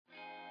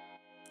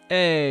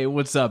Hey,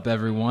 what's up,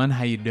 everyone?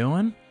 How you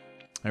doing?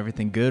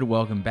 Everything good?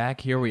 Welcome back.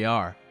 Here we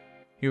are,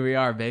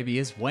 baby.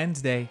 It's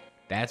Wednesday.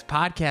 That's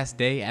podcast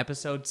day,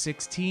 episode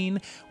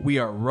 16. We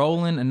are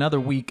rolling another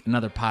week,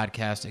 another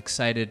podcast.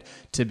 Excited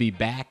to be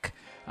back.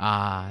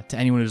 To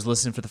anyone who's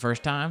listening for the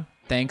first time,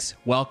 thanks.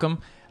 Welcome.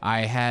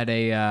 I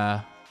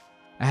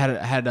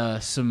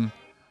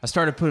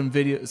started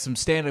putting some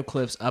stand-up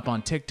clips up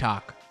on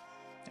TikTok,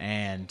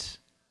 and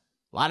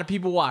a lot of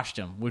people watched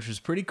them, which was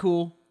pretty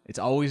cool. It's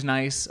always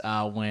nice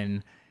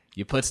when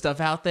you put stuff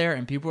out there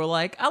and people are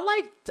like, I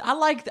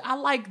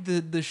like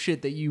the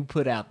shit that you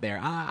put out there.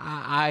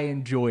 I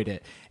enjoyed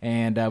it.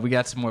 And we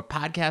got some more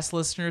podcast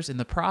listeners in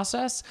the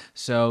process.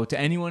 So to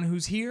anyone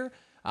who's here,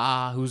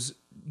 who's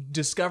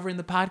discovering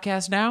the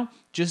podcast now,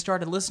 just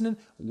started listening,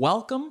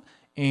 welcome.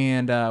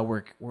 And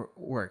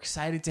we're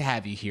excited to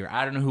have you here.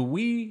 I don't know who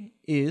we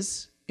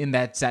is in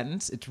that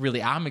sentence. It's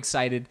really, I'm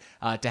excited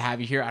to have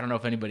you here. I don't know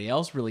if anybody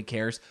else really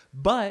cares,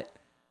 but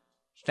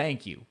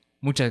thank you.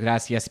 Muchas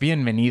gracias.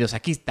 Bienvenidos.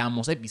 Aquí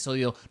estamos.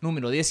 Episodio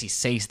número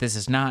 16. This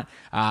is not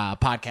a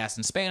podcast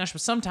in Spanish,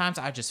 but sometimes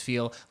I just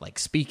feel like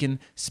speaking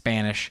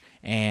Spanish.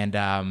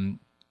 And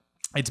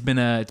it's been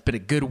a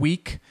good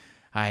week.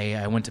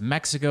 I went to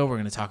Mexico. We're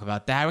going to talk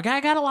about that.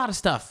 I got a lot of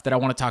stuff that I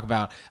want to talk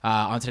about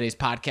on today's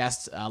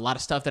podcast. A lot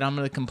of stuff that I'm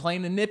going to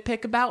complain and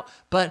nitpick about,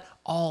 but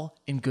all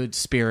in good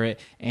spirit,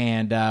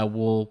 and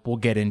we'll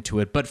get into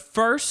it. But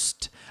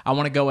first, I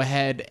want to go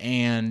ahead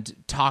and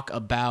talk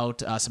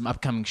about some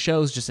upcoming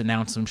shows. Just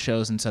announced some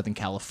shows in Southern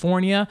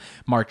California.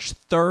 March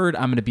 3rd,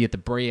 I'm going to be at the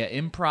Brea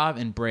Improv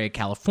in Brea,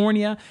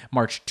 California.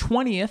 March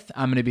 20th,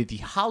 I'm going to be at the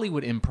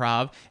Hollywood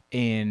Improv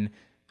in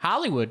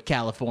Hollywood,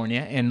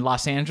 California, in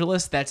Los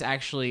Angeles. That's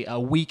actually a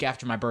week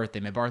after my birthday.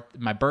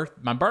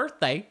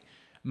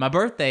 My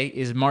birthday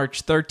is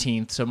March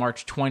 13th, so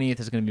March 20th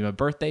is going to be my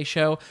birthday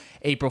show.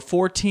 April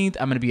 14th,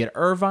 I'm going to be at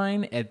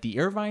Irvine at the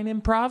Irvine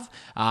Improv.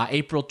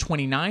 April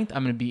 29th,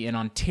 I'm going to be in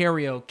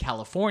Ontario,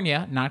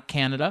 California, not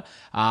Canada,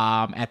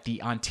 at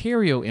the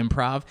Ontario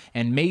Improv.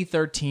 And May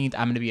 13th,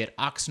 I'm going to be at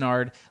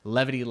Oxnard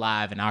Levity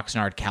Live in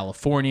Oxnard,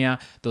 California.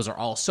 Those are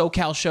all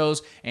SoCal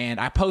shows, and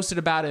I posted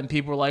about it, and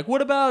people were like,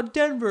 what about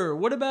Denver?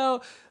 What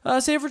about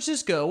San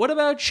Francisco? What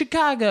about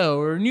Chicago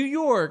or New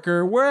York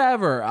or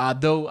wherever?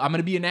 Though I'm going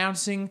to be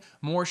announcing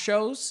more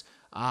shows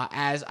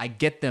as I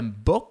get them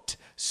booked.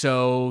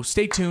 So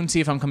stay tuned, see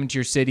if I'm coming to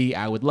your city.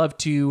 I would love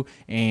to.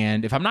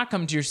 And if I'm not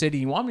coming to your city,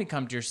 you want me to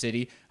come to your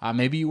city,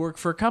 maybe you work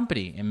for a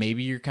company and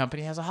maybe your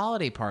company has a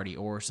holiday party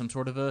or some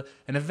sort of an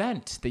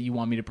event that you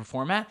want me to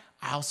perform at.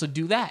 I also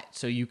do that.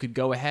 So you could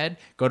go ahead,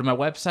 go to my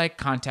website,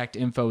 contact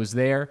info is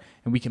there,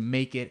 and we can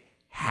make it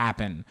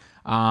happen.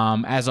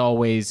 As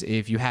always,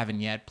 if you haven't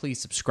yet, please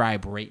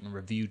subscribe, rate, and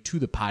review to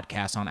the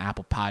podcast on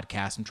Apple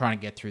Podcasts. I'm trying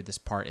to get through this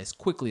part as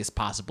quickly as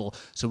possible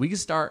so we can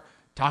start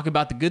talking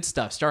about the good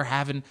stuff, start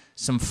having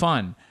some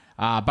fun.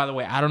 By the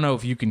way, I don't know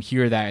if you can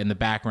hear that in the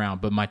background,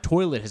 but my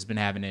toilet has been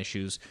having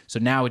issues. So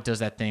now it does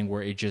that thing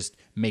where it just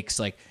makes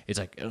for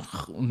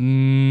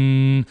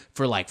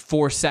like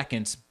 4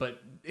 seconds, but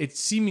it's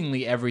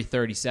seemingly every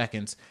 30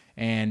 seconds.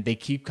 And they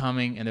keep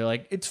coming and they're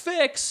like, it's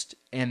fixed.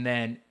 And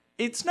then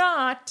it's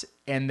not.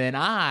 And then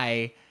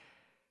I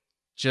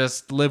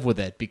just live with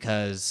it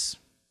because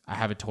I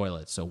have a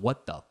toilet. So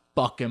what the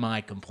fuck am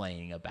I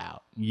complaining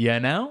about? You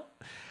know?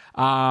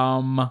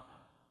 All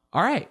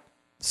right.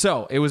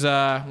 So it was,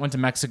 went to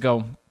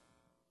Mexico,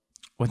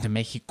 went to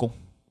Mexico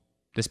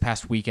this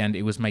past weekend.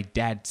 It was my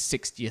dad's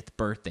 60th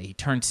birthday. He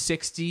turned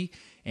 60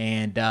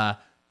 and,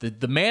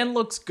 the man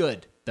looks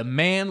good. The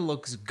man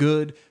looks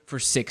good for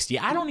 60.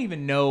 I don't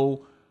even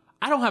know.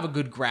 I don't have a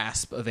good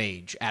grasp of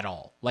age at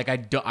all. Like,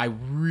 I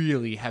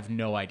really have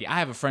no idea. I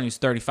have a friend who's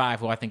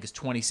 35 who I think is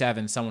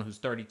 27, someone who's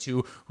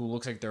 32 who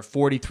looks like they're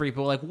 43.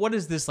 But like, what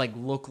does this like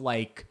look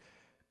like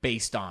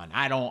based on?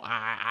 I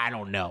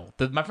don't know.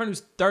 My friend who's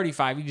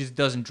 35, he just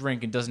doesn't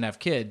drink and doesn't have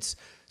kids.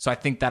 So I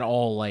think that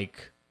all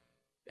like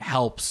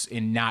helps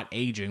in not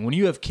aging. When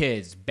you have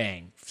kids,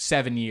 bang,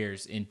 7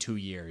 years in 2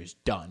 years,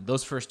 done.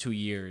 Those first 2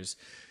 years,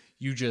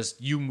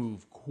 you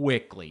move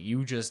quickly.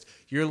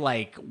 You're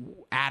like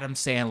Adam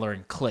Sandler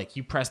and Click.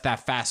 You press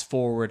that fast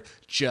forward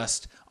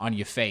just on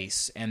your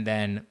face and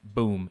then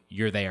boom,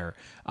 you're there.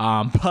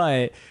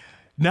 But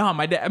no,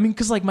 my dad,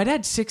 because like my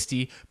dad's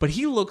 60, but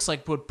he looks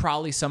like what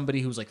probably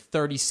somebody who's like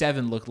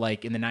 37 looked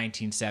like in the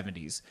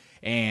 1970s.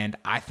 And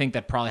I think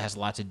that probably has a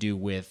lot to do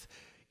with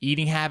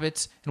eating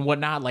habits and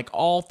whatnot, like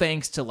all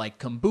thanks to like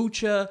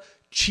kombucha,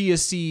 chia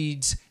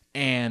seeds,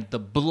 and the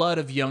blood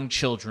of young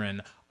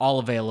children, all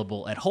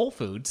available at Whole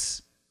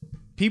Foods.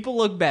 People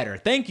look better.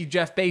 Thank you,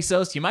 Jeff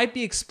Bezos. You might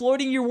be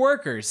exploiting your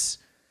workers,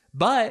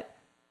 but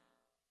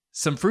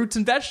some fruits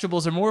and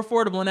vegetables are more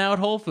affordable now at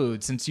Whole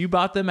Foods since you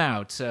bought them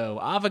out. So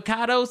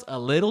avocados, a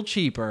little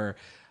cheaper.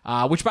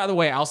 Which, by the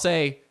way, I'll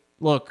say,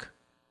 look,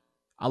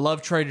 I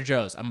love Trader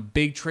Joe's. I'm a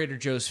big Trader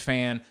Joe's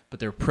fan, but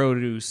their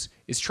produce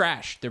is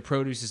trash. Their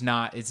produce is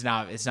not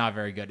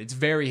very good. It's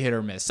very hit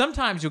or miss.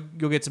 Sometimes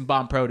you'll get some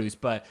bomb produce,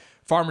 but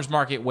Farmer's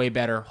Market way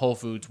better, Whole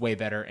Foods way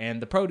better,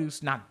 and the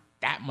produce not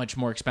that much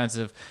more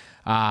expensive,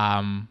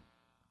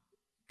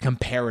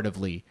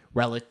 comparatively,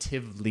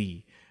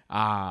 relatively.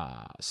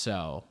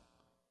 So,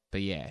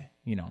 but yeah,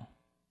 you know,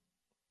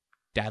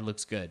 Dad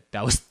looks good.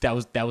 That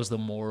was the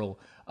moral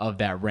of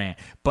that rant.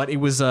 But it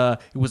was a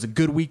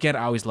good weekend.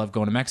 I always love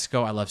going to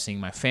Mexico. I love seeing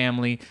my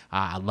family.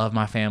 I love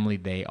my family.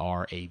 They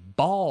are a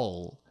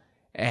ball,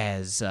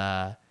 as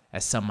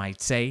some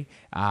might say.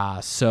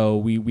 So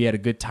we had a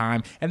good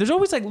time. And there's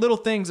always like little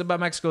things about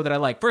Mexico that I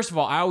like. First of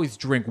all, I always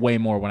drink way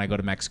more when I go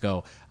to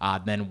Mexico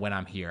than when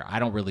I'm here. I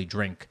don't really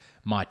drink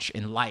much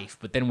in life,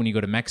 but then when you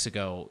go to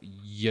Mexico,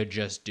 you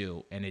just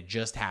do, and it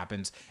just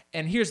happens.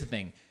 And here's the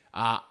thing.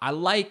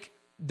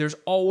 There's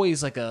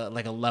always like a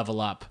level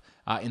up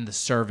in the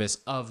service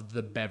of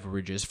the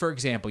beverages. For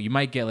example, you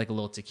might get like a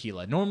little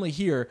tequila. Normally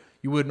here,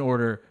 you wouldn't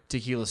order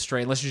tequila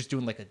straight unless you're just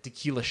doing like a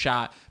tequila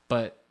shot,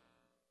 but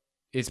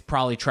it's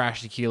probably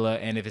trash tequila.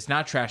 And if it's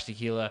not trash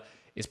tequila,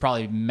 it's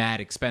probably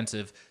mad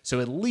expensive. So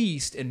at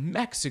least in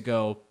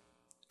Mexico,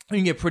 you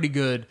can get pretty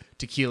good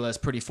tequila. It's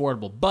pretty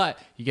affordable, but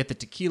you get the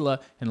tequila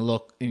in a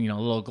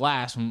little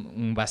glass,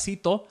 un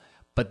vasito,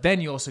 but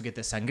then you also get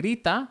the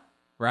sangrita,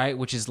 right?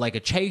 Which is like a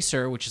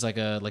chaser, which is like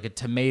a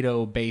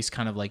tomato-based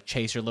kind of like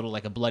chaser, little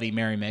like a Bloody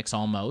Mary mix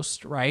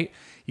almost, right?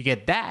 You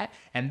get that,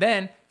 and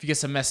then if you get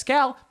some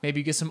mezcal, maybe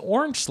you get some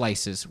orange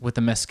slices with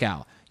the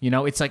mezcal. You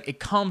know, it's like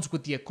it comes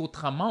with the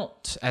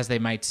accoutrement, as they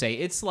might say.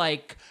 It's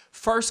like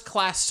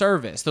first-class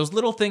service. Those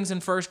little things in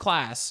first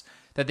class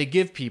that they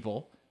give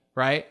people,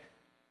 right?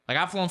 Like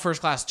I've flown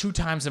first class 2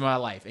 times in my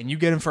life, and you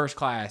get in first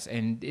class,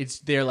 and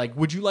they're like,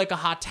 "Would you like a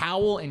hot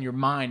towel?" And your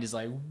mind is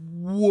like,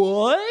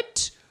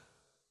 "What?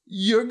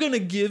 You're gonna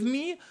give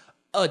me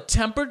a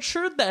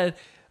temperature that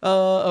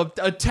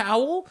a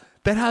towel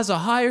that has a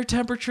higher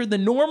temperature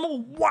than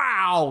normal?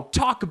 Wow,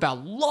 talk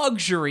about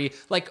luxury!"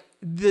 Like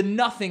the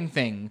nothing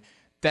thing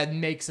that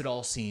makes it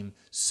all seem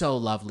so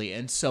lovely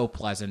and so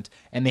pleasant.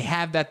 And they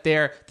have that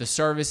there. The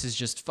service is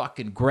just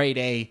fucking grade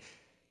A.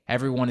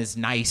 Everyone is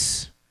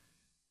nice.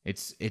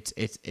 It's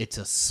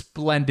a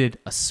splendid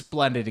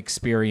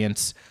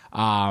experience.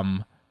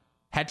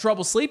 Had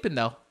trouble sleeping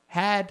though.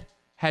 Had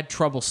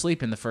trouble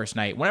sleeping the first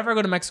night. Whenever I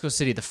go to Mexico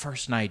City, the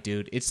first night,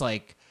 dude, it's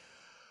like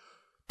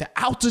the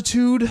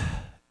altitude.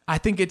 I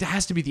think it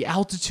has to be the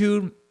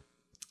altitude.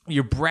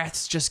 Your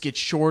breaths just get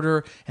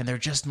shorter and they're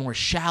just more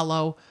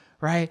shallow,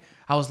 right?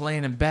 I was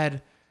laying in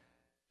bed.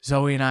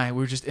 Zoe and I, we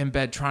were just in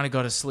bed trying to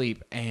go to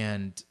sleep,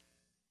 and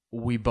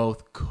we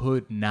both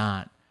could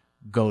not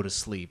go to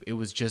sleep. It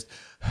was just...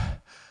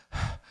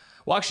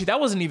 Well, actually, that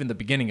wasn't even the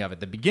beginning of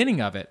it. The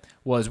beginning of it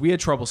was we had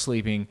trouble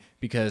sleeping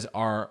because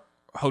our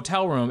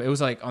hotel room, it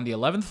was like on the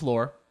 11th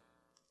floor,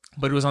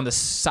 but it was on the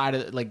side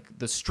of like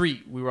the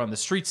street. We were on the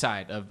street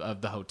side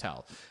of the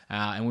hotel,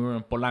 and we were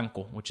in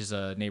Polanco, which is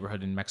a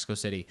neighborhood in Mexico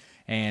City.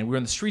 And we were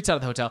on the street side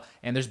of the hotel,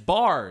 and there's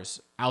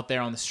bars out there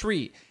on the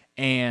street.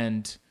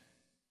 And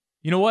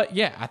you know what?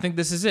 Yeah, I think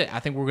this is it. I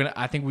think we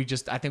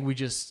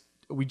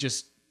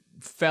just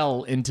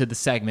fell into the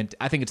segment.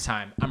 I think it's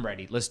time. I'm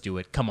ready. Let's do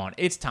it. Come on.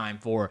 It's time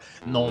for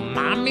No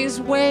Mames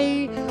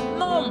Way.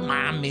 No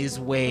Mames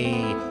Way.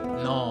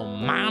 No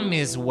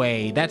Mames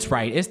Way. That's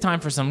right. It's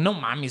time for some No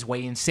Mames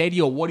Way. In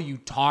serio, what are you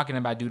talking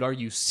about, dude? Are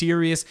you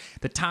serious?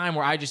 The time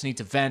where I just need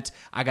to vent.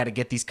 I got to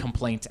get these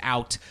complaints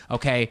out.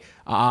 Okay.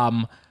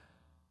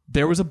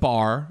 There was a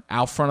bar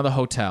out front of the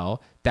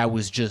hotel that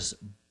was just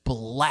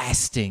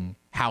blasting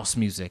house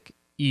music,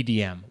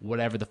 EDM,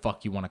 whatever the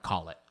fuck you want to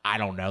call it. I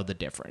don't know the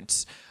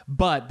difference.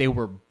 But they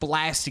were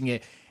blasting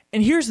it.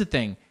 And here's the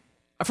thing.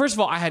 First of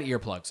all, I had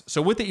earplugs.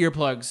 So with the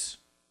earplugs,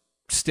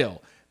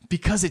 still,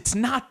 because it's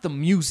not the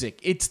music,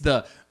 it's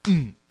the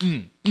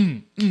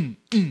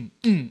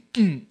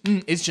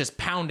it's just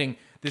pounding.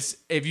 This,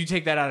 if you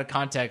take that out of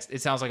context,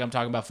 it sounds like I'm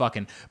talking about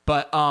fucking.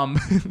 But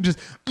just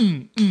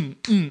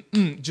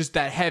just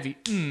that heavy.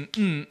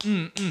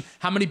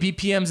 How many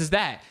BPMs is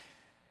that?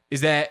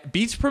 Is that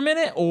beats per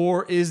minute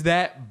or is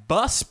that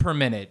bus per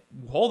minute?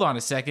 Hold on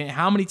a second.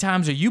 How many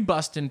times are you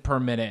busting per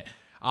minute?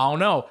 I don't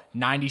know.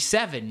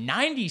 97.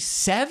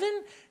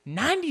 97?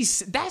 90.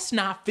 That's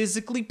not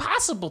physically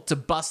possible to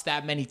bust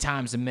that many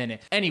times a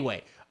minute.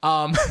 Anyway,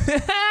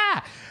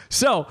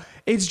 so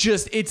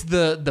it's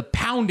the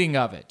pounding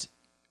of it,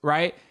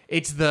 right?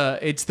 It's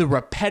the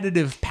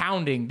repetitive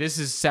pounding.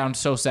 Sounds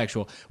so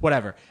sexual.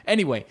 Whatever.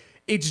 Anyway,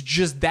 it's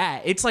just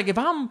that. It's like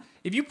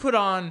if you put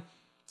on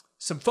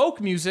some folk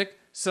music,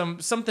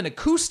 something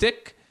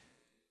acoustic,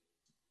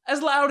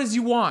 as loud as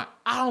you want.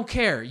 I don't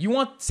care. You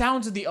want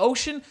sounds of the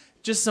ocean?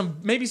 Just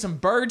maybe some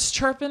birds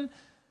chirping?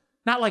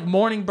 Not like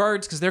morning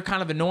birds, because they're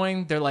kind of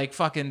annoying. They're like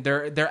fucking,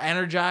 they're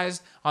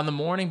energized on the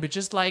morning, but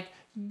just like,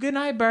 good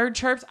night bird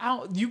chirps.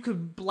 You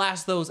could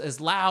blast those as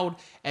loud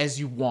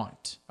as you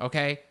want,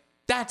 okay?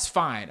 That's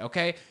fine,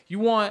 okay? You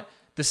want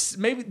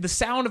maybe the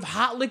sound of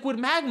hot liquid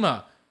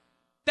magma.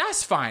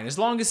 That's fine, as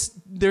long as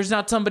there's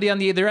not somebody on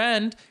the other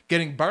end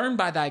getting burned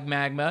by that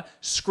magma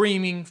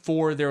screaming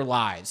for their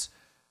lives.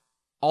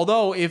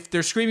 Although, if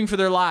they're screaming for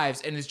their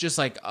lives and it's just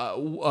like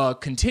a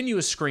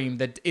continuous scream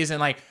that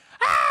isn't like,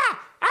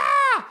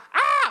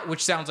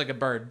 which sounds like a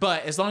bird.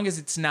 But as long as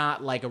it's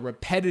not like a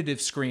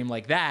repetitive scream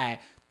like that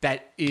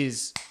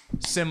is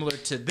similar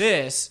to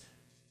this,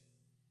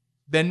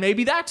 then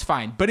maybe that's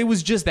fine. But it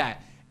was just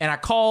that. And I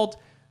called.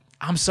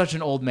 I'm such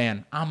an old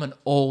man. I'm an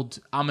old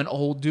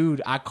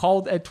dude. I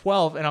called at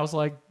 12 and I was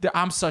like,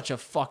 I'm such a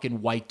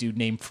fucking white dude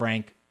named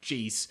Frank.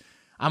 Jeez.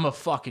 I'm a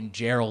fucking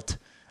Gerald.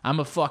 I'm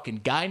a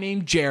fucking guy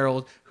named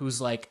Gerald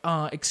who's like,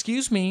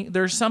 excuse me,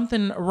 there's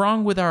something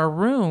wrong with our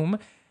room.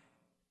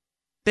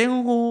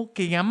 Tengo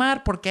que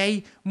llamar porque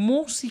hay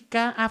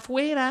música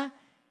afuera,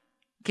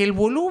 que el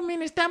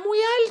volumen está muy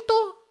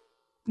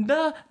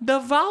alto. The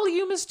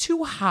volume is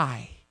too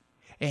high.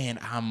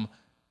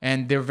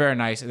 And they're very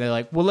nice. And they're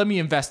like, well, let me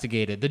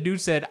investigate it. The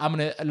dude said,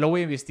 lo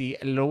voy a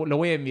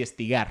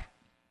investigar.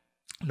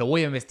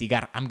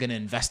 I'm going to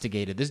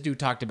investigate it. This dude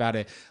talked about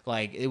it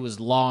like it was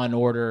Law and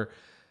Order,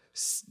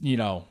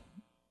 Law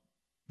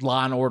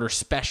and Order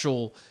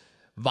special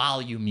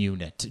volume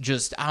unit.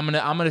 Just I'm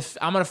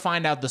gonna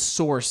find out the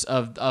source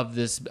of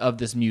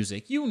this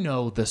music. You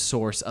know the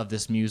source of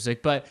this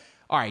music, but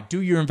all right,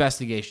 do your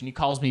investigation. He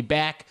calls me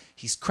back.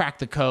 He's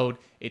cracked the code.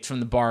 It's from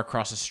the bar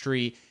across the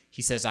street.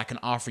 He says, I can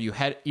offer you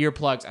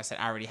earplugs. I said,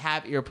 I already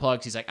have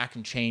earplugs. He's like,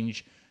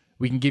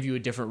 we can give you a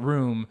different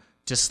room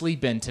to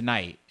sleep in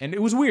tonight. And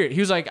it was weird. He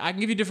was like, I can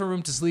give you a different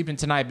room to sleep in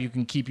tonight, but you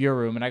can keep your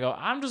room. And I go,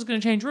 I'm just going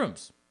to change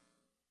rooms.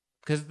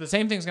 Because the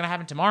same thing's going to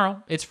happen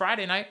tomorrow. It's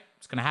Friday night.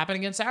 It's going to happen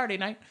again Saturday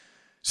night.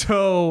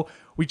 So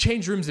we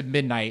changed rooms at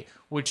midnight,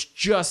 which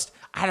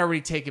I had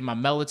already taken my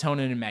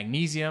melatonin and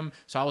magnesium.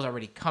 So I was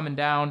already coming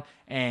down.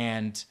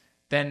 And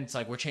then it's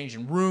like, we're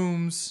changing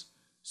rooms.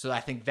 So I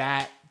think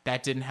that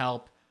didn't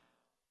help.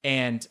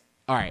 And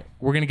all right,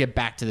 we're going to get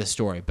back to this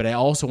story. But I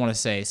also want to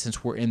say,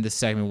 since we're in this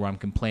segment where I'm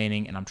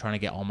complaining and I'm trying to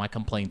get all my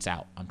complaints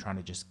out, I'm trying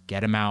to just get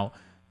them out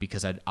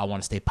because I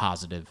want to stay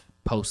positive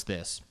post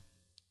this.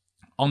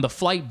 On the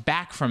flight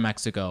back from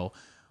Mexico,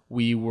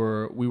 we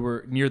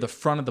were near the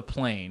front of the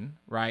plane,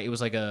 right? It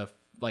was like a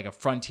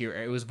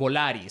Frontier. It was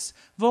Volaris.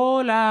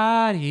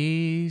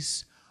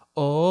 Volaris.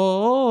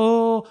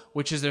 Oh,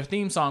 which is their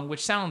theme song,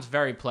 which sounds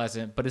very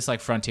pleasant, but it's like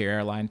Frontier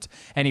Airlines.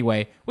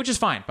 Anyway, which is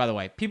fine, by the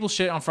way. People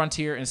shit on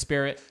Frontier and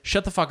Spirit.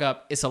 Shut the fuck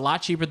up. It's a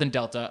lot cheaper than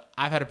Delta.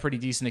 I've had a pretty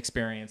decent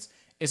experience.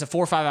 It's a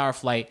 4 or 5 hour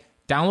flight.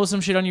 Download some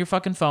shit on your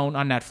fucking phone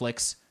on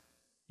Netflix.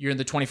 You're in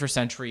the 21st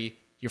century.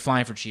 You're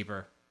flying for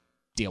cheaper.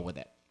 Deal with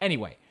it.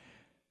 Anyway.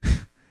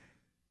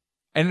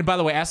 And by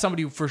the way, as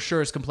somebody who for sure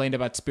has complained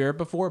about Spirit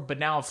before, but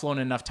now I've flown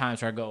enough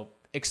times where I go,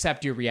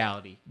 accept your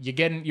reality.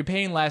 You're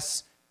paying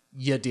less.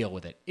 You deal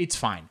with it. It's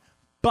fine.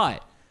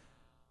 But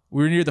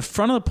we were near the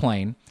front of the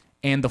plane,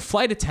 and the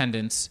flight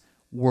attendants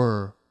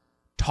were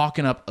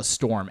talking up a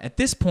storm. At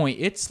this point,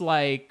 it's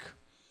like,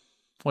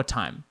 what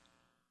time?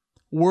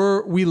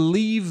 We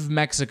leave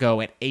Mexico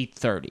at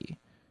 8:30,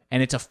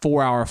 and it's a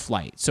 4 hour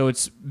flight. So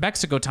it's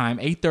Mexico time,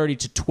 8:30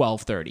 to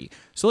 12:30.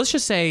 So let's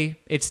just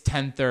say it's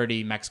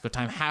 10:30 Mexico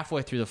time,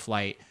 halfway through the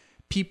flight.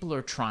 People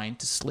are trying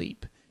to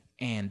sleep,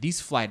 and these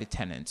flight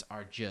attendants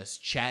are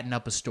just chatting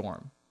up a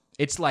storm.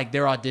 It's like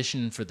they're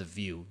auditioning for The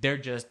View. They're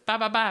just ba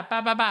ba ba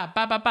ba ba ba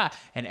ba ba ba,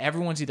 and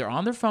everyone's either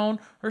on their phone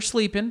or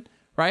sleeping,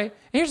 right?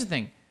 And here's the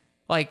thing: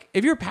 like,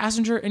 if you're a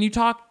passenger and you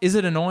talk, is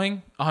it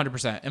annoying?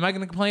 100%. Am I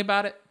going to complain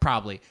about it?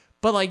 Probably.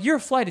 But like, you're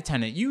a flight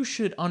attendant. You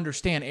should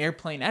understand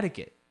airplane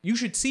etiquette. You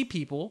should see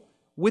people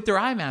with their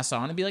eye masks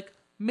on and be like,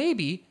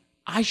 maybe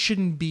I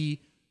shouldn't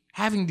be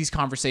having these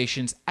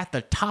conversations at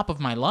the top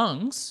of my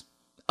lungs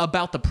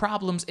about the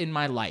problems in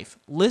my life.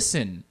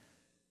 Listen,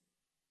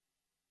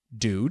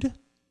 dude.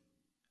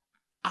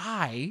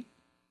 I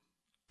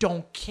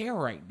don't care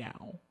right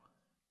now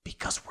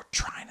because we're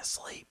trying to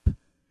sleep.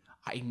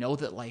 I know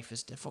that life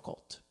is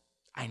difficult.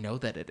 I know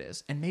that it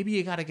is. And maybe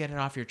you got to get it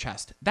off your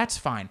chest. That's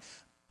fine.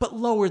 But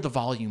lower the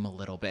volume a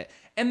little bit.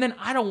 And then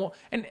I don't want,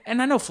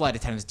 and I know flight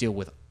attendants deal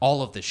with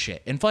all of this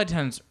shit. And flight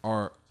attendants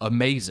are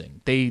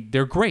amazing.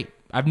 They're great.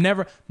 I've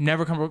never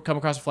come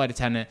across a flight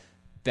attendant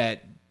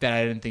that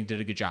I didn't think did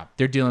a good job.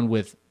 They're dealing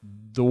with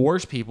the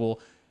worst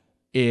people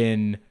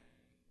in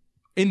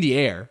the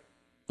air.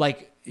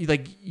 Like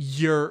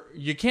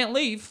you can't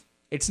leave.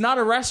 It's not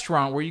a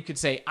restaurant where you could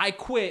say, I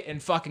quit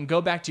and fucking go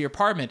back to your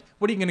apartment.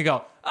 What are you going to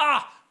go?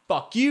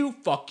 Fuck you,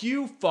 fuck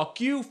you, fuck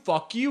you,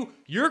 fuck you.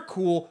 You're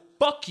cool.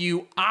 Fuck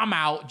you. I'm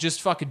out.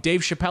 Just fucking Dave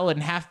Chappelle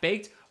and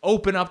Half-Baked.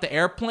 Open up the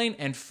airplane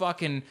and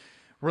fucking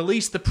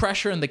release the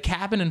pressure in the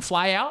cabin and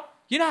fly out.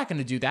 You're not going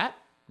to do that.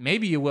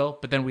 Maybe you will,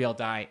 but then we all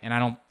die.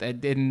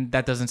 And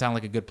that doesn't sound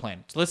like a good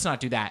plan. So let's not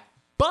do that.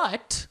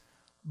 But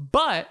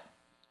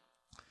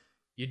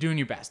you're doing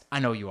your best. I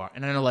know you are.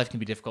 And I know life can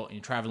be difficult and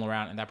you're traveling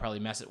around and that probably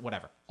messes it,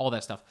 whatever. All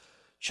that stuff.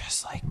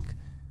 Just like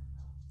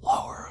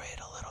lower it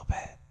a little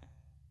bit.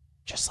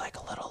 Just like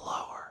a little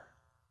lower.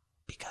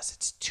 Because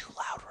it's too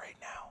loud right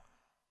now.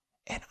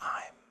 And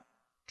I'm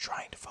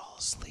trying to fall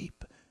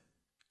asleep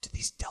to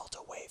these delta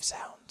wave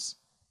sounds.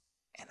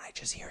 And I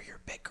just hear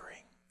your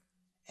bickering.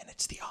 And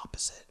it's the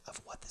opposite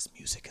of what this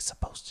music is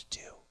supposed to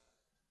do.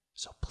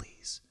 So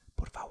please,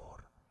 por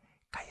favor,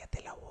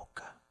 cállate la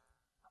boca.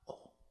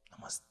 O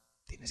nomás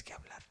tienes que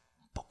hablar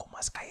un poco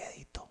más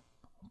calladito.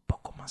 Un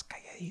poco más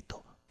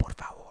calladito. Por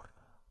favor.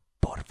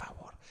 Por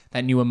favor.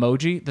 That new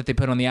emoji that they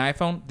put on the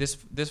iPhone,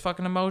 this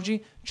fucking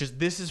emoji, just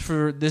this is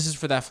for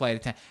that flight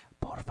attendant.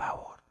 Por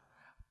favor.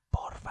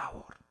 Por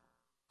favor.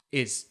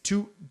 It's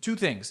two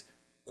things.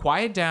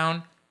 Quiet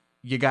down,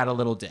 you got a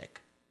little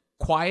dick.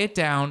 Quiet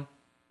down,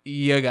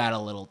 you got a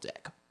little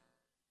dick.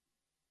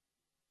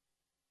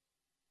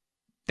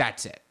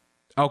 That's it.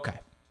 Okay.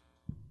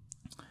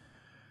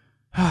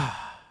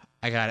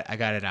 I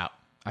got it out.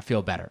 I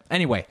feel better.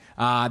 Anyway,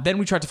 then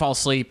we tried to fall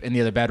asleep in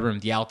the other bedroom,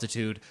 the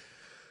altitude.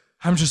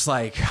 I'm just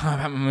like,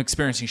 I'm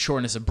experiencing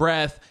shortness of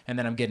breath, and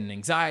then I'm getting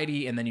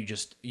anxiety, and then you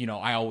just,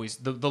 I always,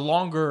 the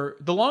longer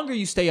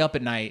you stay up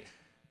at night,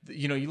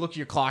 you look at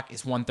your clock,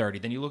 it's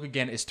 1:30. Then you look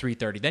again, it's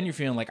 3:30. Then you're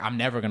feeling like, I'm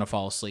never going to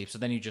fall asleep. So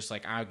then you just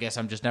like, I guess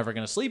I'm just never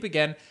going to sleep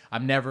again.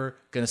 I'm never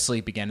going to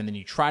sleep again. And then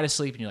you try to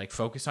sleep, and you like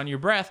focus on your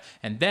breath.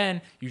 And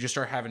then you just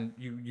start having,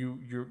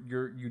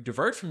 you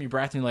divert from your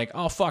breath, and you're like,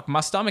 oh fuck,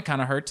 my stomach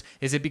kind of hurts.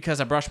 Is it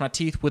because I brushed my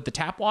teeth with the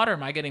tap water?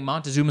 Am I getting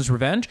Montezuma's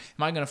revenge?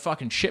 Am I going to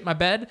fucking shit my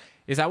bed?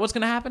 Is that what's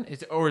going to happen?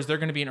 Or is there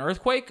going to be an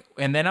earthquake?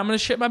 And then I'm going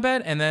to shit my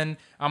bed? And then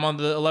I'm on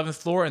the 11th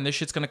floor, and this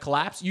shit's going to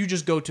collapse? You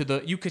just go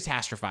to you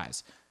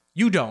catastrophize.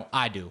 You don't.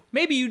 I do.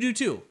 Maybe you do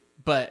too,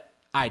 but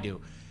I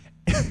do.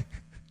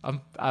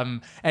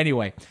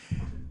 Anyway.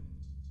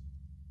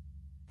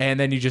 And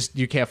then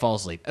you can't fall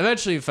asleep.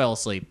 Eventually you fell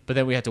asleep, but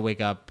then we had to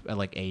wake up at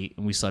like 8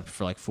 and we slept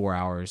for like 4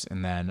 hours.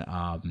 And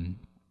then,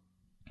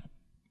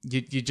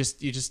 you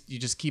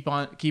just keep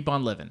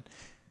on living,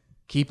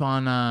 keep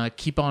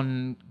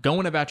on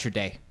going about your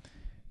day.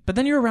 But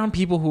then you're around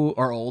people who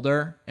are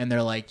older, and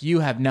they're like,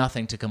 you have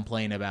nothing to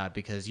complain about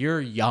because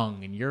you're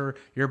young and your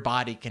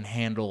body can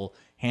handle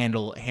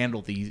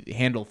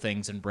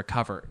things and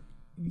recover.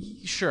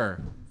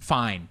 Sure,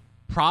 fine,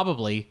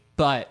 probably,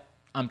 but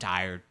I'm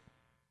tired.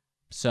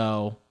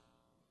 So,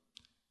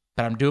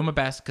 but I'm doing my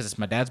best because it's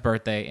my dad's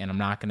birthday, and I'm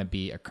not going to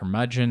be a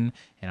curmudgeon,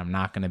 and I'm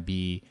not going to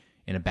be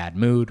in a bad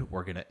mood.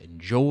 We're going to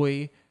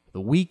enjoy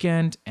the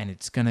weekend, and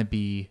it's going to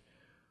be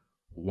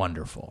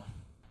wonderful.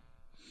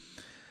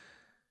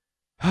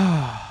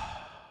 I'm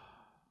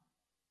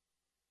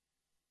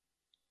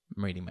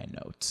reading my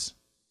notes.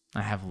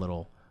 I have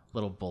little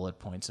bullet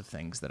points of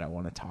things that I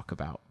want to talk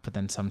about, but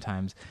then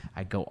sometimes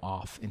I go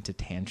off into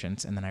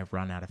tangents, and then I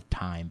run out of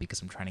time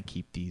because I'm trying to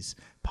keep these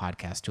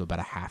podcasts to about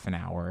a half an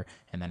hour,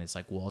 and then it's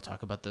like, well, I'll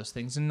talk about those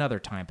things another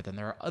time, but then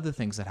there are other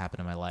things that happen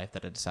in my life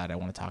that I decide I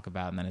want to talk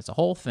about, and then it's a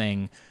whole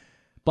thing,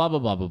 blah, blah,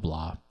 blah, blah,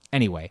 blah.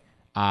 Anyway,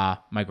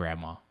 my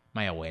grandma,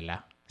 my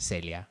abuela,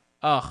 Celia.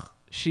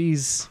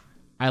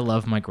 I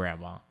love my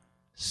grandma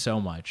so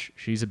much.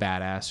 She's a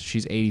badass.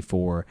 She's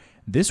 84.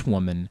 This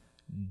woman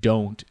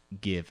don't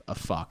give a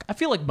fuck. I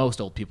feel like most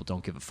old people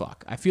don't give a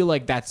fuck. I feel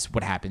like that's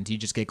what happens. You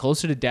just get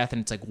closer to death,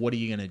 and it's like, what are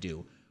you going to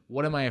do?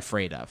 What am I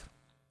afraid of?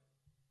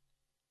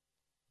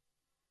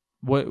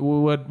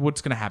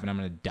 What's going to happen? I'm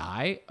going to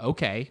die?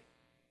 Okay.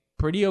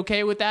 Pretty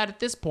okay with that at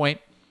this point.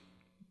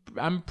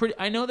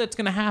 I know that's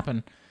going to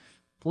happen.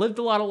 Lived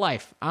a lot of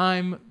life.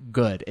 I'm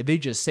good. They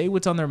just say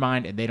what's on their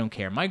mind, and they don't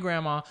care. My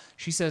grandma,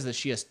 she says that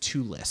she has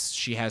 2 lists.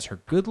 She has her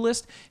good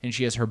list, and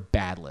she has her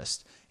bad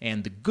list.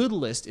 And the good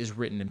list is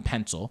written in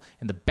pencil,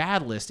 and the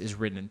bad list is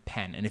written in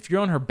pen. And if you're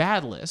on her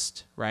bad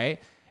list,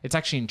 right, it's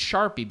actually in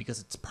Sharpie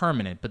because it's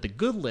permanent. But the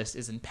good list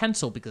is in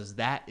pencil because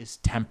that is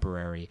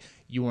temporary.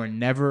 You are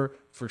never,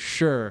 for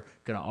sure,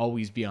 going to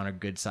always be on her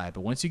good side.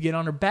 But once you get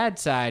on her bad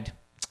side,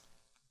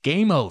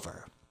 game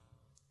over.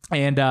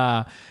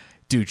 And,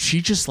 dude,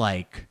 she just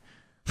like,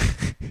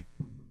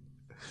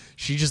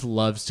 she just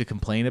loves to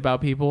complain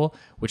about people,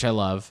 which I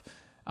love.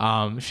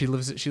 She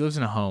lives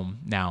in a home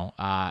now,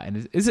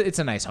 and it's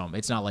a nice home.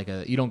 It's not like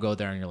you don't go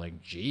there and you're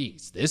like,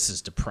 geez, this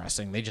is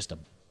depressing. They just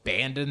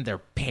abandoned their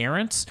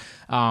parents.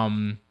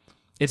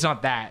 It's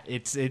not that.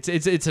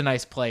 It's a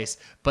nice place,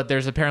 but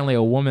there's apparently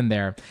a woman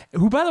there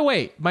who, by the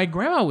way, my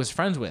grandma was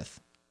friends with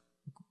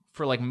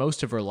for like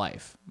most of her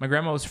life. My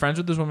grandma was friends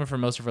with this woman for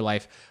most of her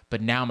life,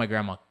 but now my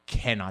grandma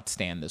cannot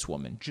stand this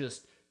woman. She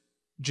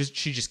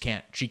just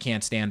can't. She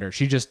can't stand her.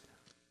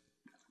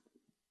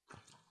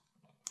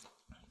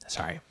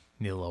 Sorry,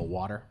 need a little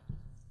water.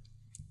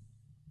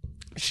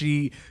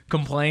 She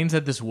complains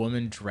that this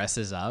woman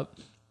dresses up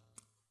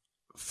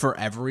for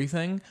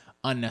everything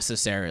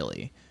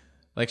unnecessarily.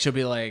 Like, she'll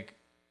be like,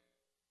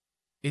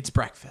 it's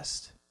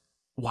breakfast.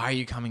 Why are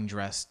you coming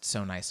dressed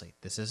so nicely?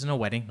 This isn't a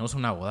wedding. No es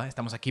una boda.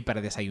 Estamos aquí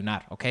para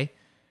desayunar, okay?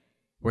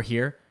 We're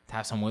here to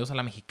have some huevos a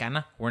la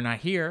mexicana. We're not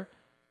here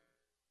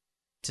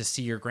to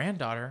see your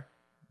granddaughter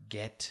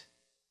get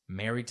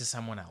married to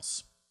someone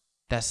else.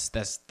 That's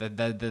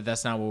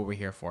not what we're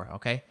here for,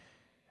 okay?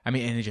 I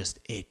mean, and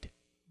it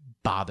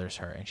bothers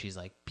her, and she's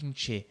like,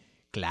 pinche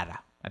Clara.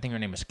 I think her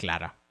name is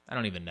Clara. I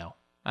don't even know.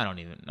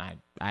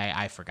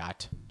 I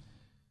forgot.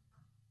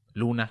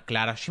 Luna,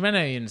 Clara. She might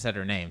not even said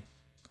her name.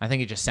 I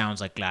think it just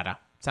sounds like Clara.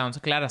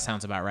 Clara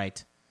sounds about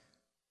right.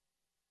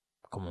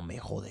 Como me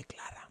jode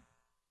Clara.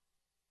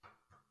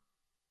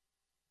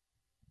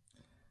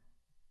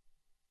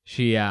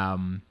 She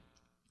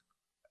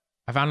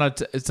I found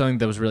out something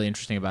that was really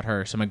interesting about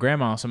her. So my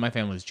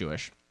family was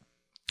Jewish.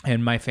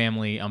 And my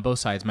family on both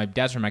sides, my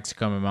dad's from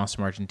Mexico, my mom's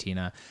from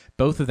Argentina.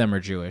 Both of them are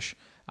Jewish.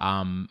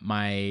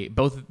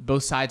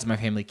 Both sides of my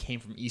family came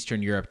from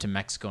Eastern Europe to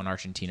Mexico and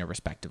Argentina,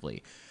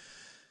 respectively.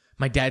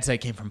 My dad's side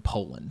came from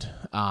Poland.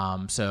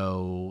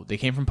 So they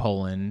came from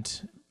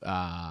Poland.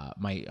 On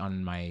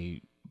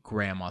my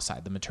grandma's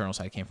side, the maternal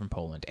side came from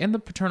Poland, and the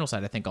paternal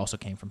side I think also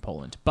came from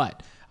Poland.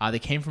 But they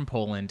came from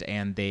Poland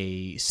and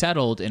they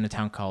settled in a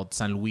town called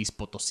San Luis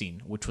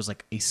Potosí, which was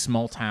like a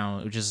small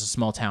town, which is a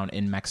small town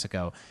in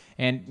Mexico.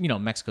 And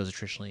Mexico is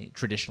a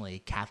traditionally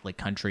Catholic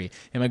country.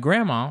 And my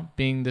grandma,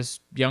 being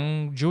this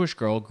young Jewish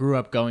girl, grew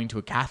up going to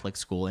a Catholic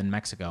school in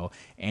Mexico.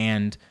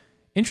 And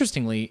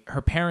interestingly,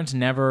 her parents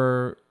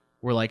never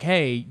were like,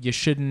 "Hey, you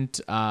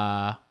shouldn't.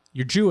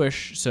 You're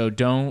Jewish, so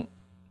don't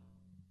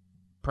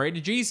pray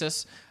to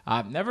Jesus."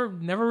 Never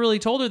really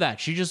told her that.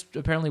 She just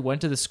apparently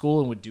went to the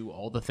school and would do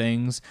all the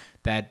things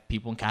that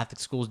people in Catholic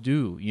schools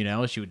do.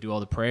 She would do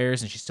all the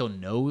prayers, and she still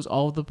knows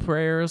all of the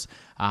prayers.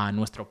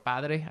 Nuestro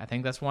Padre, I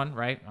think that's one,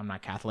 right? I'm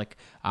not Catholic,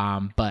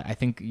 but I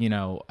think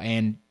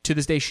and to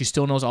this day she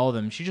still knows all of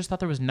them. She just thought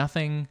there was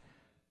nothing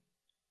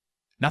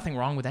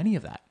wrong with any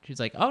of that. She's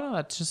like, "Oh no,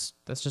 that's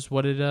just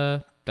what it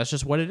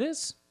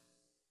is."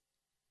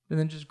 And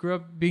then just grew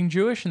up being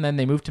Jewish, and then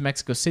they moved to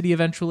Mexico City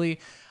eventually.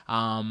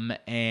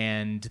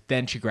 And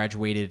then she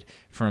graduated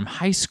from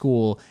high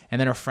school,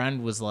 and then her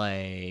friend was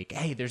like,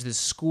 "Hey, there's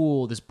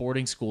this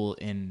boarding school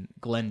in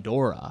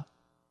Glendora,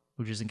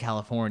 which is in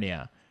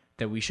California,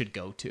 that we should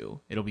go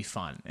to. It'll be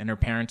fun." And her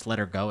parents let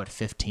her go at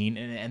 15,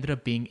 and it ended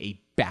up being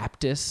a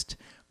Baptist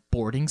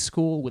boarding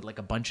school with like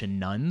a bunch of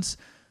nuns.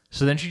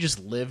 So then she just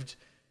lived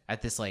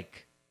at this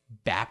like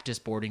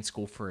Baptist boarding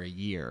school for a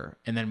year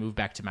and then moved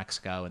back to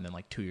Mexico, and then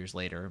like 2 years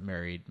later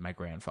married my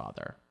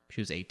grandfather. She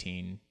was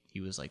 18. He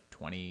was like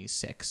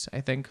 26,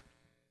 I think.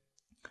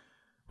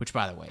 Which,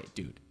 by the way,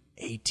 dude,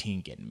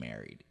 18 getting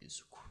married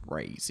is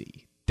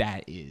crazy.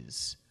 That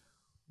is,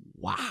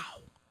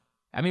 wow.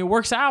 I mean, it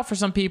works out for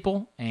some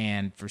people,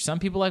 and for some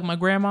people like my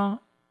grandma,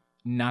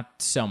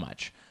 not so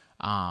much,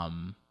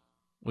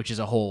 which is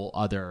a whole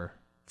other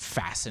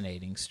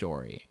fascinating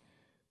story.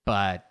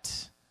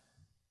 But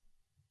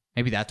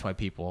maybe that's why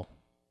people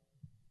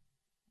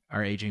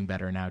are aging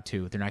better now,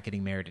 too. They're not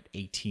getting married at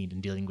 18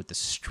 and dealing with the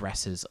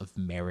stresses of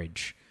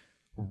marriage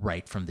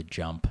right from the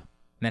jump.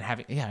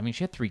 And then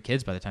she had 3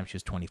 kids by the time she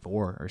was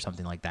 24 or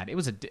something like that. It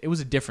was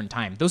a different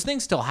time. Those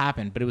things still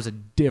happened, but it was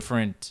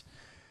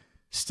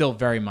still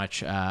very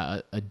much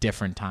a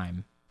different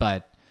time.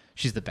 But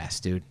she's the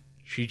best, dude.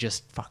 She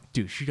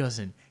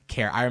doesn't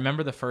care. I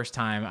remember the first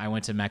time I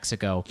went to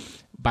Mexico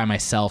by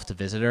myself to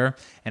visit her,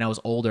 and I was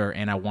older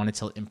and I wanted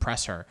to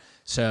impress her.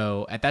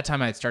 So at that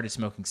time I had started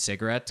smoking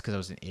cigarettes because I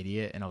was an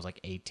idiot, and I was like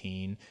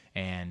 18.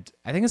 And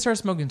I think I started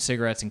smoking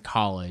cigarettes in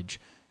college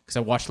because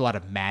I watched a lot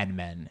of Mad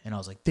Men, and I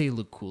was like, they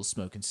look cool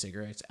smoking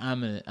cigarettes.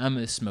 I'm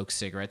gonna smoke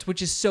cigarettes,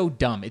 which is so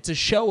dumb. It's a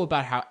show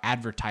about how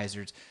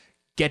advertisers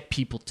get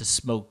people to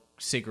smoke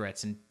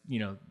cigarettes and,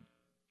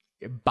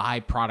 buy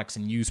products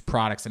and use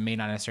products that may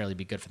not necessarily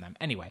be good for them.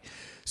 Anyway,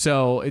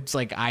 so it's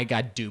like I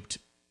got duped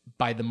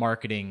by the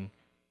marketing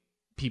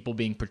people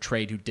being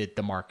portrayed who did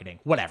the marketing,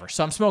 whatever.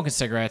 So I'm smoking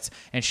cigarettes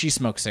and she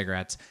smoked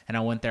cigarettes, and I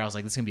went there. I was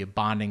like, this is gonna be a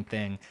bonding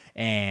thing.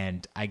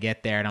 And I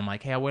get there and I'm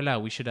like, "Hey,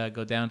 abuela, we should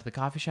go down to the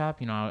coffee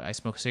shop. I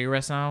smoke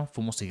cigarettes now.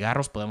 Fumo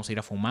cigarros. Podemos ir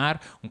a fumar.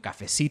 Un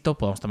cafecito.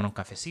 Podemos tomar un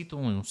cafecito,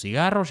 un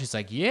cigarro." She's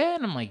like, "Yeah."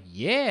 And I'm like,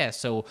 "Yeah."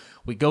 So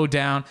we go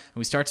down and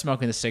we start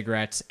smoking the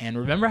cigarettes. And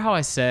remember how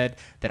I said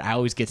that I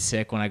always get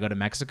sick when I go to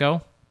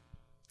Mexico?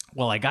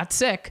 Well, I got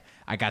sick.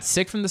 I got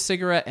sick from the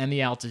cigarette and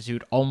the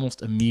altitude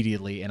almost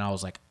immediately, and I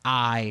was like,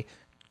 I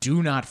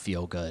do not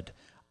feel good.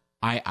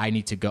 I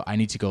need to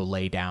go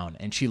lay down.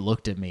 And she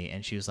looked at me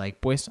and she was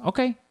like, pues,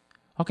 okay,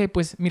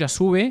 pues mira,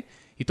 sube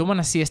y toma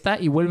una siesta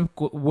y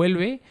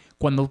vuelve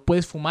cuando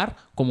puedes fumar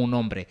como un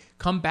hombre.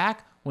 Come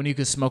back when you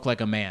can smoke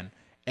like a man.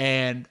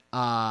 And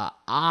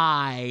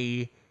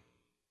I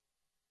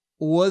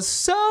was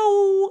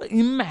so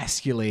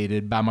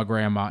emasculated by my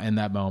grandma in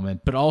that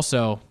moment, but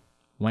also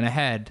went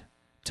ahead,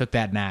 took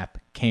that nap,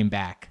 came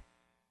back,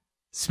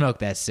 smoked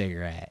that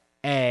cigarette.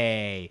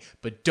 Hey,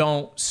 but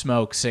don't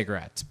smoke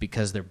cigarettes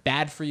because they're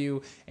bad for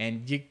you.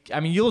 And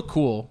you look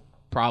cool.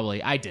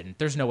 Probably. I didn't.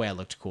 There's no way I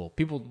looked cool.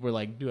 People were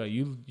like, "Dude,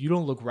 you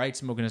don't look right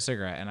smoking a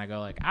cigarette." And I go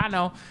like, "I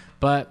know,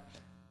 but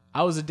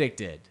I was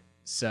addicted.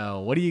 So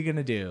what are you going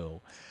to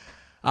do?"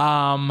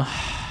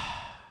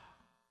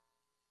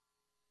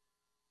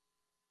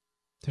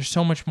 There's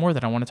so much more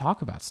that I want to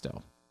talk about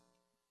still.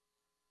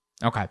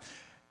 Okay.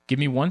 Give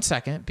me 1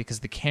 second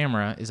because the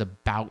camera is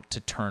about to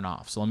turn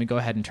off. So let me go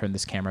ahead and turn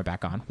this camera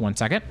back on. 1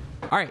 second.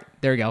 All right,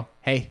 there we go.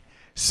 Hey,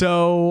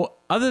 So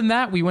other than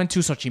that, we went to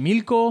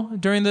Xochimilco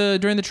during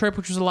the trip,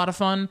 which was a lot of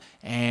fun.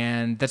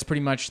 And that's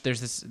pretty much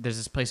there's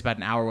this place about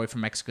an hour away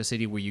from Mexico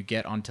City where you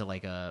get onto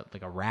like a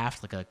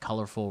raft, like a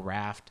colorful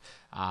raft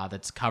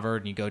that's covered,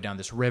 and you go down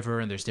this river,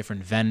 and there's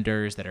different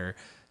vendors that are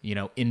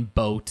in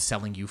boat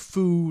selling you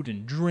food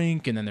and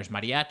drink, and then there's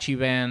mariachi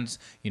bands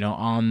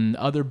on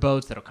other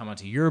boats that'll come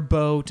onto your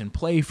boat and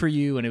play for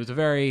you. And it was a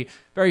very,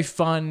 very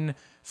fun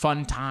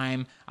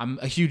time. I'm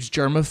a huge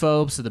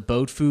germaphobe, so the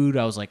boat food,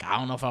 I was like, I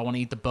don't know if I want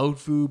to eat the boat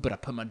food, but I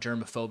put my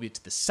germophobia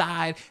to the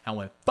side. I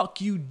went, fuck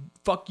you,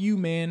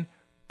 man.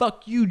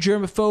 Fuck you,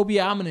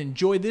 germophobia. I'm going to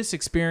enjoy this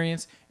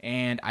experience.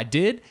 And I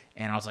did.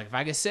 And I was like, if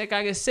I get sick,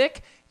 I get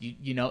sick.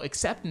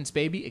 Acceptance,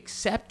 baby.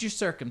 Accept your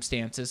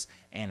circumstances.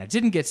 And I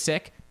didn't get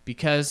sick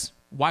because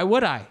why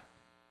would I?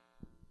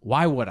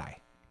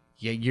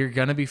 Yeah, you're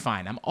going to be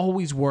fine. I'm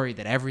always worried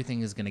that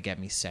everything is going to get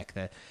me sick.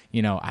 That,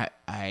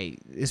 I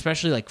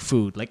especially like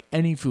food, like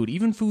any food,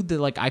 even food that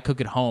like I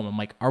cook at home. I'm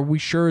like, are we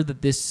sure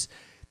that this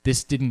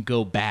didn't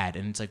go bad?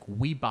 And it's like,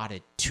 we bought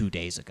it 2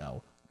 days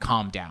ago.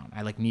 Calm down.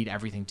 I like need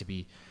everything to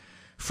be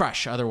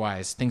fresh.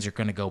 Otherwise things are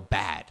going to go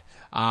bad.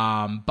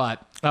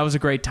 But that was a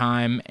great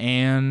time.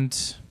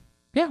 And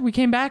yeah, we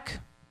came back.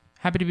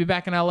 Happy to be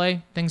back in LA.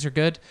 Things are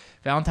good.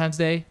 Valentine's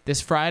Day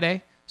this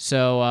Friday.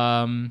 So,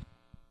 I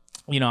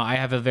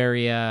have a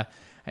very,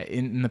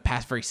 in the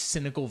past, very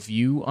cynical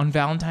view on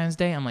Valentine's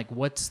Day. I'm like,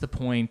 what's the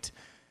point?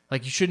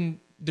 Like, there shouldn't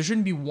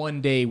be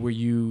one day where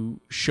you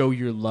show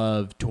your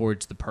love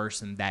towards the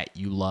person that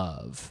you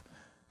love.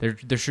 There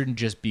shouldn't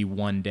just be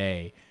one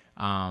day.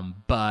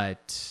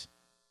 But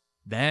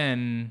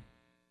then,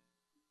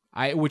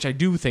 which I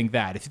do think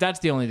that if that's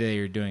the only day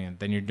you're doing it,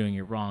 then you're doing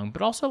it wrong.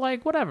 But also,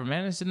 like, whatever,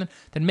 man.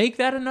 Then make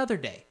that another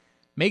day.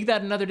 Make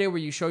that another day where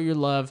you show your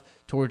love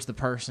towards the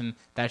person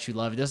that you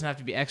love. It doesn't have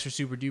to be extra,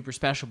 super duper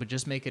special, but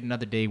just make it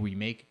another day where you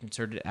make a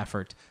concerted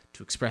effort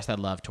to express that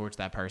love towards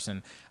that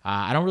person.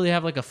 I don't really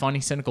have like a funny,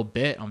 cynical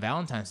bit on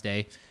Valentine's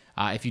Day.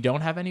 If you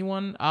don't have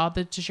anyone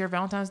to share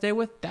Valentine's Day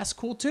with, that's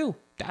cool too.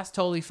 That's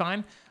totally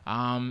fine.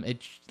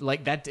 It's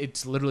like that.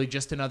 It's literally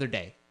just another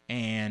day.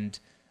 And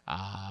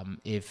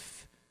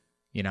if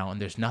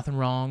and there's nothing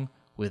wrong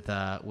with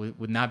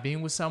not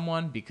being with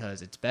someone,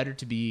 because it's better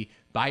to be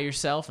by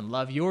yourself and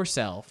love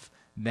yourself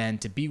than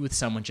to be with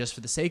someone just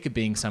for the sake of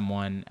being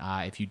someone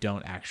if you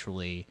don't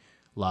actually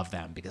love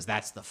them, because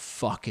that's the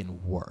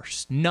fucking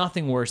worst.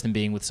 Nothing worse than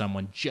being with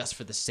someone just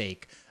for the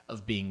sake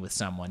of being with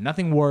someone.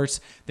 Nothing worse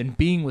than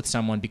being with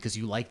someone because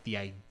you like the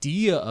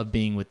idea of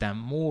being with them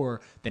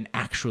more than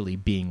actually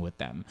being with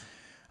them.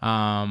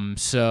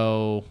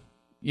 So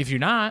if you're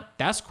not,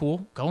 that's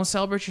cool. Go and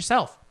celebrate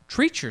yourself.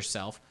 Treat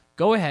yourself.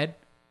 Go ahead.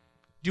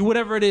 Do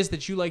whatever it is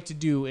that you like to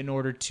do in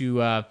order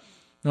to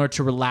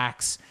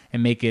relax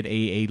and make it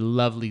a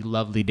lovely,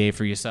 lovely day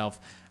for yourself.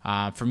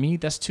 For me,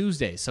 that's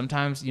Tuesdays.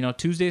 Sometimes,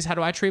 Tuesdays, how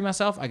do I treat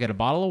myself? I get a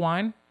bottle of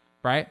wine,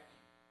 right?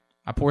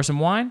 I pour some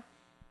wine.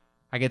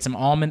 I get some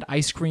almond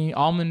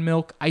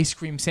milk ice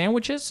cream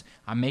sandwiches.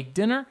 I make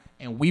dinner,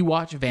 and we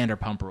watch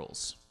Vanderpump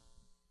Rules.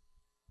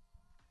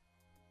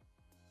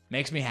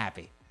 Makes me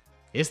happy.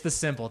 It's the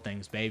simple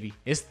things, baby.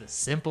 It's the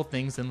simple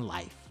things in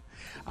life.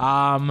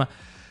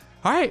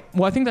 All right.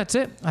 Well, I think that's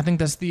it. I think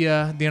that's the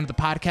end of the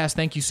podcast.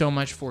 Thank you so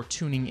much for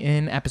tuning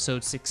in.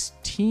 Episode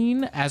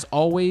 16. As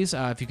always,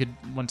 if you could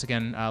once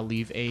again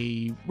leave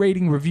a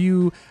rating,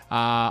 review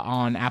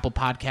on Apple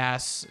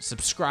Podcasts,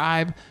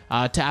 subscribe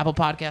to Apple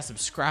Podcasts,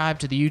 subscribe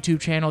to the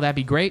YouTube channel. That'd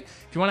be great.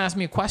 If you want to ask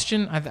me a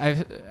question,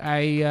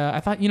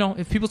 I thought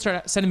if people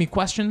start sending me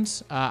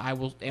questions, I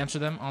will answer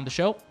them on the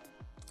show.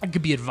 It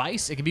could be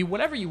advice. It could be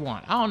whatever you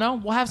want. I don't know.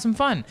 We'll have some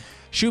fun.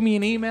 Shoot me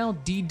an email,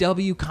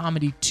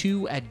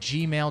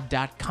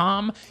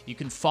 dwcomedy2@gmail.com. You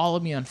can follow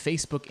me on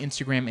Facebook,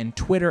 Instagram, and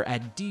Twitter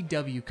at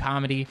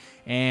dwcomedy.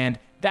 And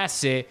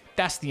that's it.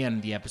 That's the end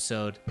of the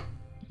episode.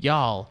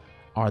 Y'all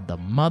are the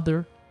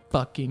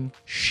motherfucking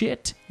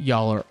shit.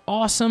 Y'all are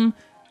awesome.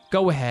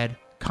 Go ahead.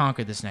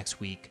 Conquer this next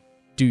week.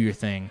 Do your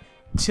thing.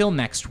 Till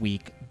next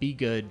week, be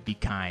good, be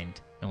kind,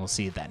 and we'll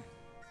see you then.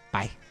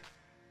 Bye.